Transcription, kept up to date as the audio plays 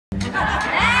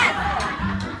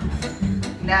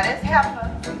Now this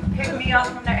heifer picked me up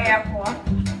from the airport,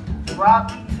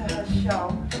 brought me to her show,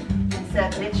 and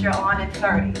said, bitch, you're on in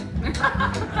 30.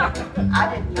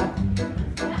 I didn't know.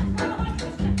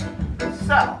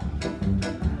 So,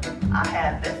 I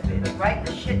had this bitch write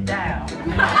the shit down.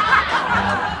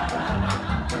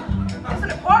 It's an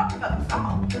important for the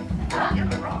song. Don't get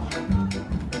me wrong.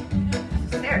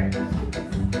 This is serious.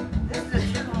 This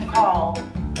is a tune called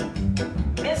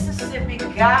Mississippi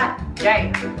Goddam. And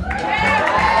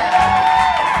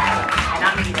I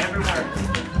mean every word.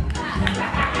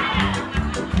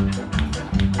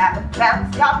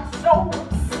 Alabama's got me so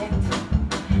upset.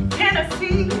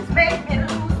 Tennessee's made me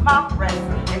lose my breath.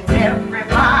 And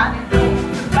everybody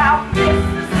knows about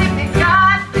Mississippi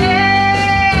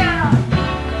Goddam.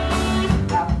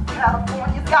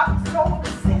 California's got me so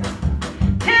upset.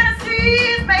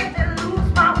 Tennessee's made me lose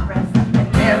my breath. And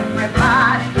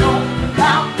everybody knows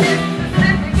about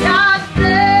Mississippi Goddam.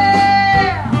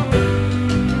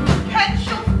 Can't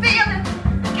you feel it?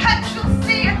 Can't you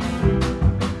see it?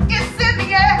 It's in the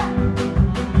air.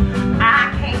 I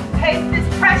can't take this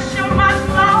pressure much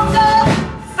longer.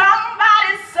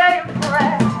 Somebody say a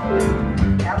prayer.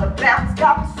 Alabama's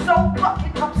got me so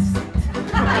fucking upset.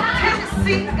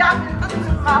 Tennessee's got me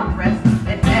losing my breath.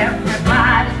 And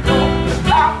everybody knows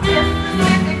about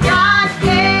Mississippi Goddam.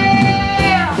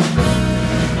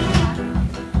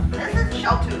 This is a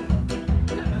show tune.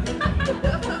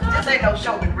 This ain't no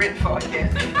show been written for yet.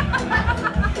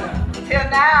 Till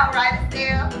now, right,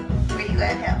 Estelle? Where you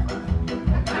at, heifer?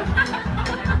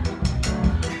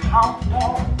 I'm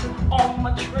on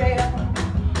my trail.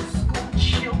 School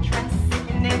children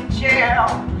sitting in jail.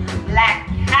 Black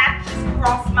cat just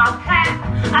crossed my path.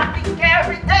 I think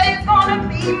every day is gonna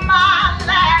be my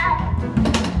last.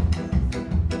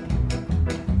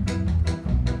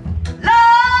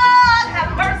 Lord,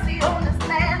 have mercy on this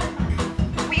land.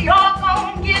 We all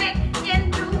gonna get it in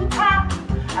due time.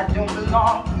 I don't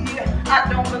belong here, I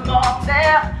don't belong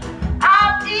there.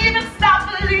 I've even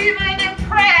stopped believing in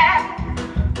prayer.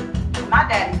 My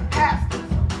daddy's a pastor.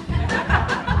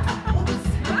 Oops.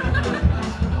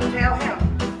 Don't tell him.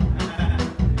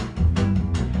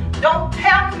 Don't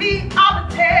tell me, I'ma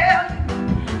tell you.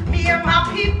 Me and my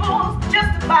people's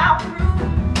just about through.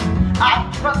 I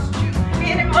don't trust you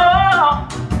anymore.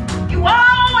 You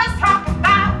always talk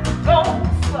about go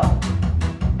slow.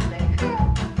 Let it go.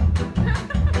 Where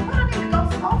do I need to go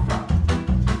slow from?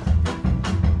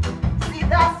 See,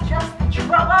 that's just the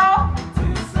trouble.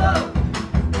 Too slow.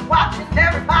 Watching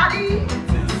everybody.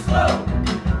 Too slow.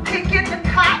 Picking the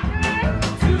cotton.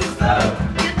 Too slow.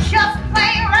 You just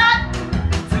plain right.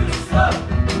 Too slow.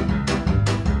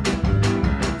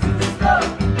 Too slow.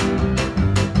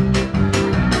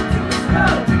 Too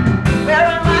slow. Where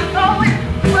am I going?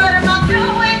 What am I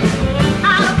doing? I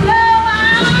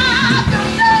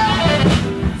don't know.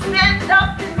 Stand up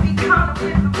and be counted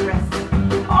with the rest.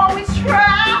 Always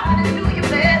try to do your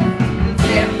best. It's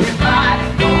everybody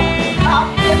knows about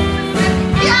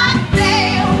Mississippi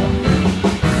Goddam.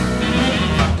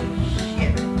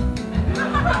 Shit.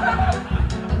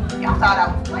 Y'all thought I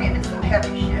was playing this some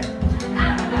heavy shit.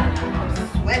 I'm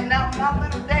sweating out my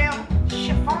little damn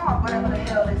chiffon, whatever the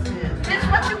hell this is. Bitch,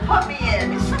 what you put me in?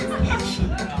 This shit is itchy.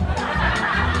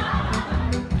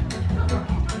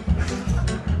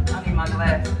 I need my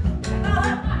glasses.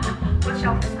 What's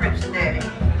your prescription, daddy?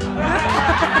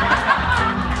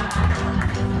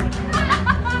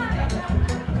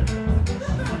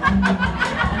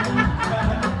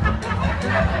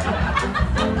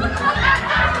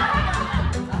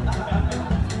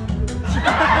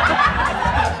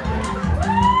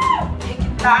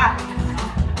 Taking back.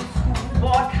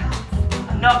 Boycott.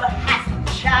 Another hostile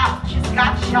child just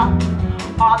got shot.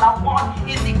 All I want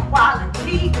is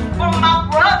equality for my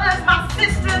brothers, my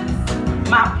sisters,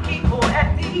 my people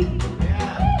and me.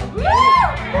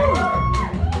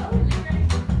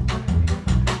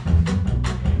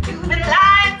 You've been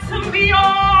lying to me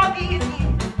all these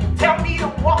years. Tell me to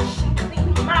wash and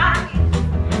clean my ears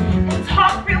and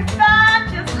talk real fine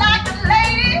just like a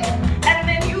lady, and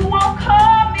then you won't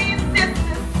call me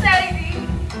Sister Sadie.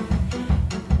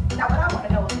 Now what I want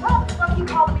to know is why the fuck you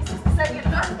calling me Sister Sadie in the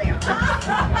first damn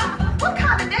time? What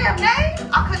kind of damn name?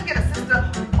 I couldn't get a Sister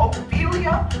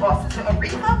Ophelia or Sister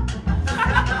Aretha.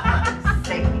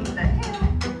 Sadie the hell?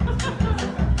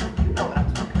 You know what I'm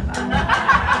talking about.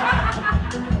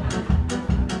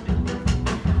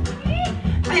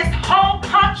 This whole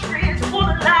country is full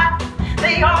of lies.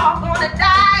 They all gonna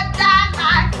die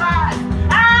like flies.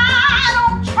 I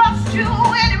don't trust you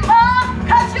anymore,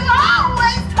 'cause you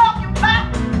always talking about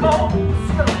go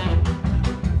slow.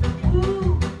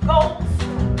 Ooh, go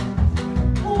slow.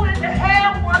 Who in the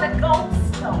hell wanna go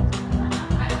slow?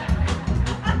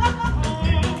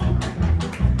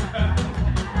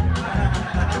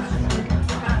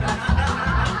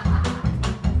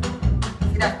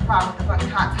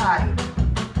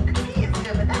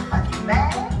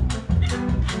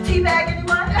 teabag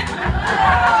anyone?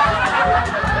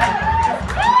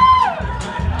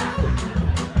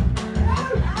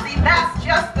 See, that's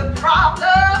just the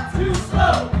problem. Too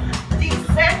slow.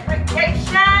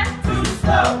 Desegregation. Too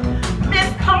slow.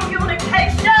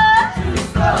 Miscommunication. Too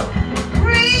slow.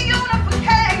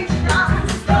 Reunification. Too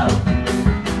slow.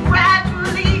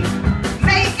 Gradually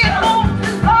making homes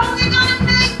is only gonna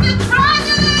make the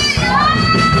tragedy.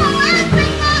 Oh,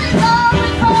 everybody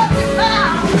knows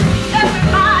about.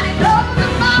 Everybody knows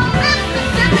about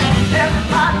Mississippi.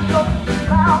 Everybody knows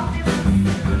about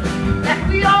Mississippi. And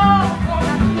we all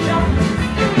gonna jump.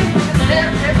 'Cause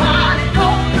everybody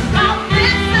knows about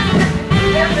Mississippi.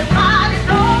 Everybody